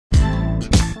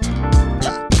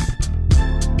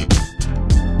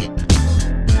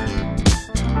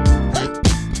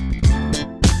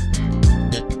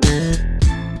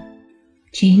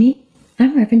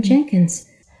I'm Reverend Jenkins.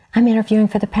 I'm interviewing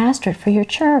for the pastorate for your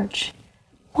church.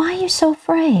 Why are you so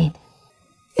afraid?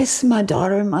 It's my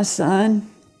daughter and my son.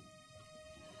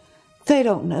 They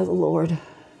don't know the Lord.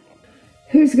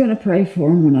 Who's going to pray for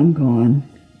them when I'm gone?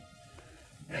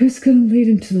 Who's going to lead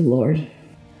them to the Lord?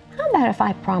 How about if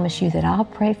I promise you that I'll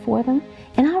pray for them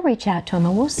and I'll reach out to them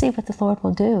and we'll see what the Lord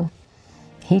will do.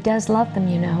 He does love them,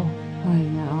 you know. I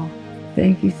know.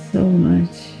 Thank you so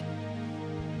much.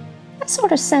 I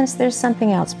sort of sense there's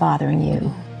something else bothering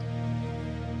you.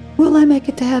 Will I make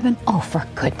it to heaven? Oh, for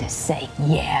goodness sake,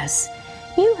 yes.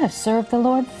 You have served the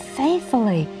Lord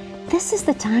faithfully. This is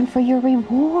the time for your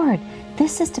reward.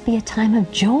 This is to be a time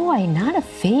of joy, not of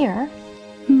fear.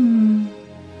 Then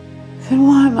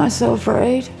why am I so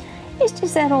afraid? It's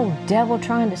just that old devil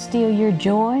trying to steal your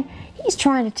joy. He's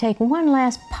trying to take one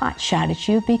last pot shot at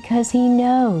you because he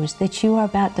knows that you are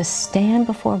about to stand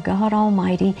before God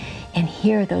Almighty and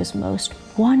hear those most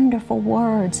wonderful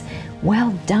words.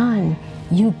 Well done,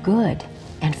 you good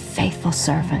and faithful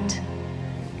servant.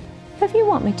 If you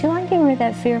want me to, I can get rid of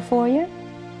that fear for you.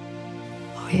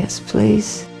 Oh, yes,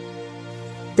 please.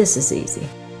 This is easy.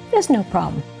 There's no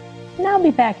problem. And I'll be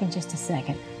back in just a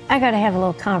second. I gotta have a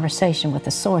little conversation with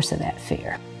the source of that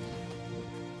fear.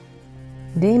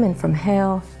 Demon from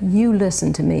hell, you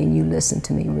listen to me and you listen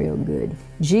to me real good.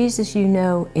 Jesus you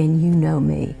know and you know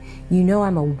me. You know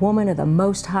I'm a woman of the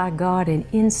Most High God, and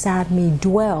inside me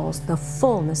dwells the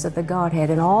fullness of the Godhead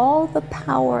and all the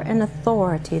power and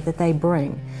authority that they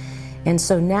bring. And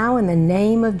so now in the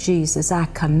name of Jesus, I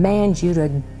command you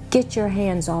to get your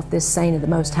hands off this saint of the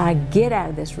Most High. Get out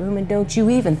of this room and don't you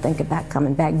even think about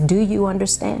coming back. Do you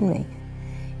understand me?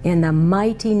 In the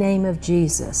mighty name of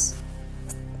Jesus.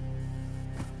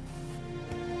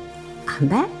 I'm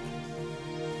back.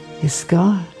 It's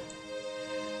gone.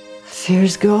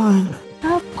 Fear's gone.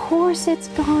 Of course it's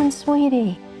gone,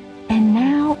 sweetie. And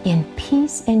now in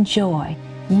peace and joy,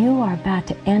 you are about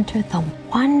to enter the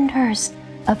wonders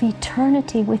of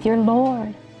eternity with your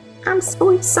Lord. I'm so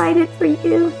excited for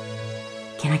you.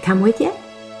 Can I come with you?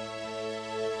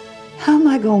 How am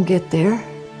I going to get there?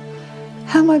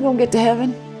 How am I going to get to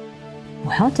heaven?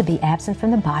 Well, to be absent from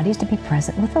the body is to be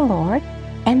present with the Lord.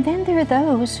 And then there are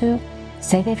those who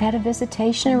say they've had a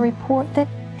visitation or report that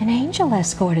an angel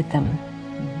escorted them.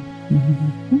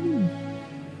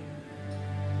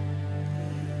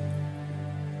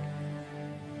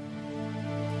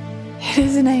 It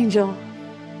is an angel.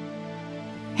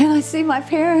 And I see my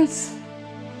parents.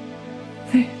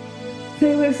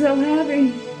 They look so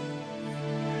happy.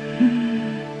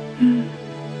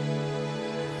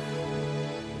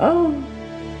 Oh.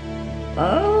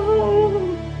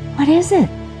 What is it?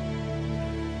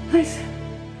 I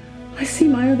see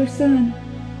my other son.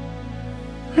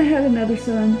 I had another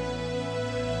son.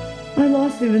 I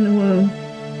lost him in the womb.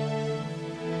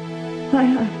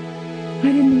 I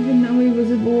didn't even know he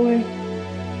was a boy.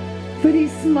 But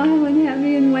he's smiling at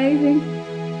me and waving.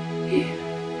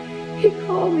 He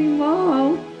called me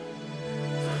Mom.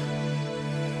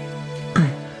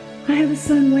 I have a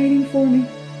son waiting for me.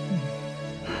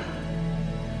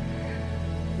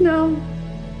 No,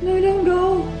 don't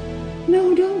go.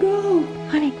 No, don't go.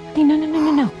 Honey,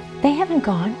 no. They haven't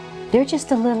gone. They're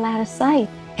just a little out of sight,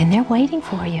 and they're waiting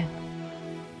for you.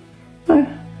 I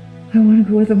want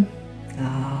to go with them.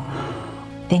 Oh.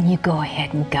 Then you go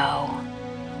ahead and go.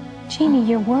 Jeannie,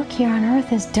 your work here on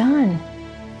earth is done,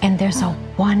 and there's a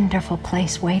wonderful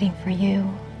place waiting for you.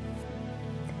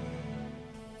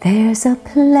 There's a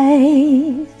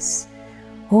place,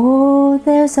 oh,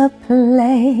 there's a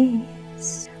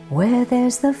place where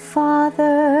there's the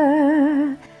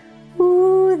Father,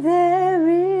 ooh, there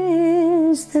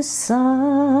is the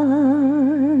Son,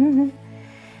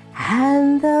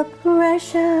 and the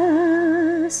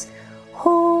precious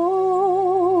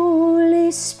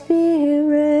Holy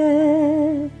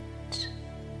Spirit.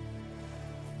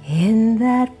 In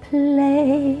that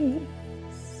place,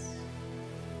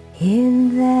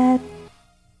 in that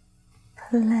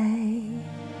place.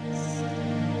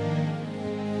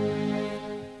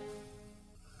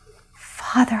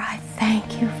 Father, I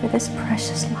thank you for this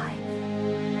precious life.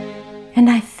 And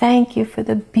I thank you for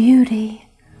the beauty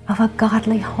of a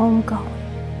godly homegoing.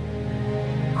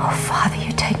 Oh, Father,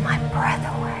 you take my breath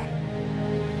away.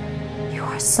 You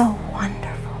are so wonderful.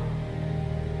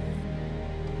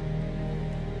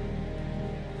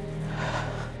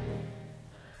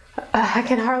 I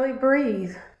can hardly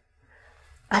breathe.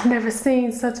 I've never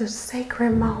seen such a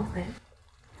sacred moment.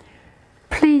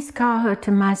 Please call her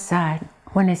to my side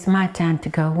when it's my time to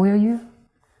go, will you?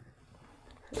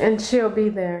 And she'll be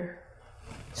there.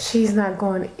 She's not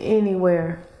going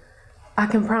anywhere. I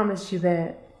can promise you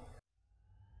that.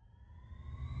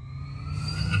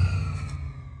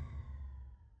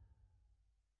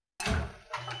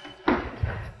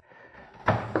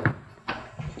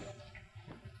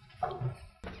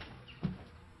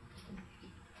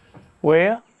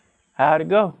 Well, how'd it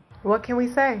go? What can we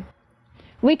say?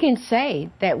 We can say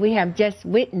that we have just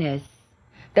witnessed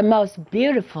the most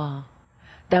beautiful,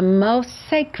 the most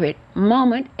sacred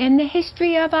moment in the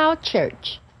history of our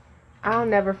church. I'll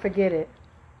never forget it.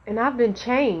 And I've been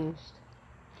changed.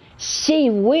 She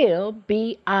will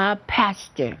be our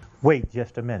pastor. Wait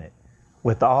just a minute.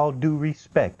 With all due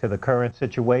respect to the current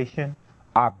situation,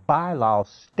 our bylaws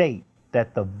state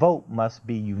that the vote must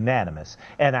be unanimous,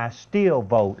 and I still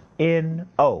vote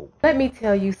no. Let me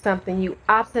tell you something, you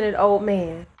obstinate old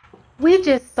man. We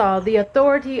just saw the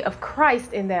authority of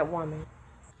Christ in that woman.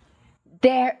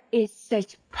 There is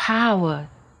such power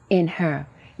in her,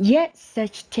 yet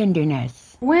such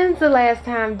tenderness. When's the last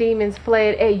time demons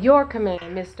fled at your command,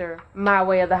 Mr. My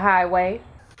Way of the Highway?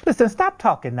 Listen, stop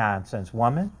talking nonsense,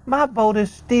 woman. My vote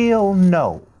is still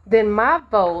no. Then my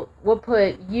vote will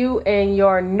put you and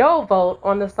your no vote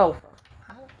on the sofa.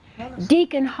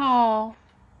 Deacon Hall,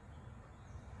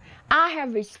 I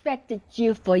have respected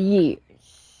you for years.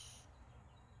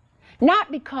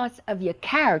 Not because of your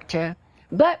character,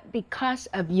 but because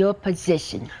of your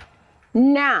position.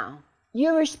 Now,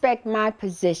 you respect my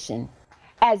position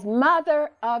as mother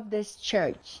of this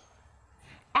church,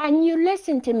 and you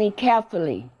listen to me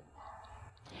carefully.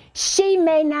 She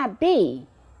may not be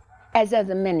as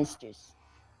other ministers,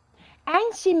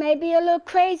 and she may be a little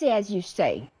crazy, as you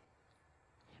say,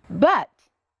 but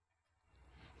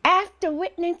after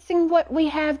witnessing what we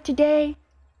have today,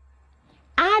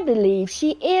 I believe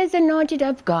she is anointed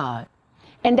of God,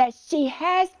 and that she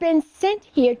has been sent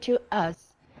here to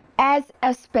us as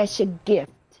a special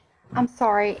gift. I'm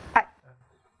sorry.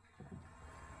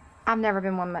 I've never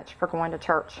been one much for going to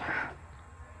church.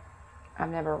 I've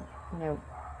never,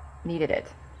 needed it.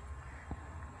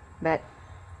 But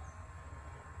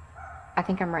I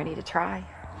think I'm ready to try.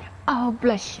 Oh,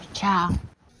 bless you, child.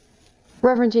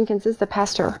 Reverend Jenkins is the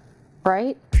pastor,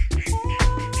 right?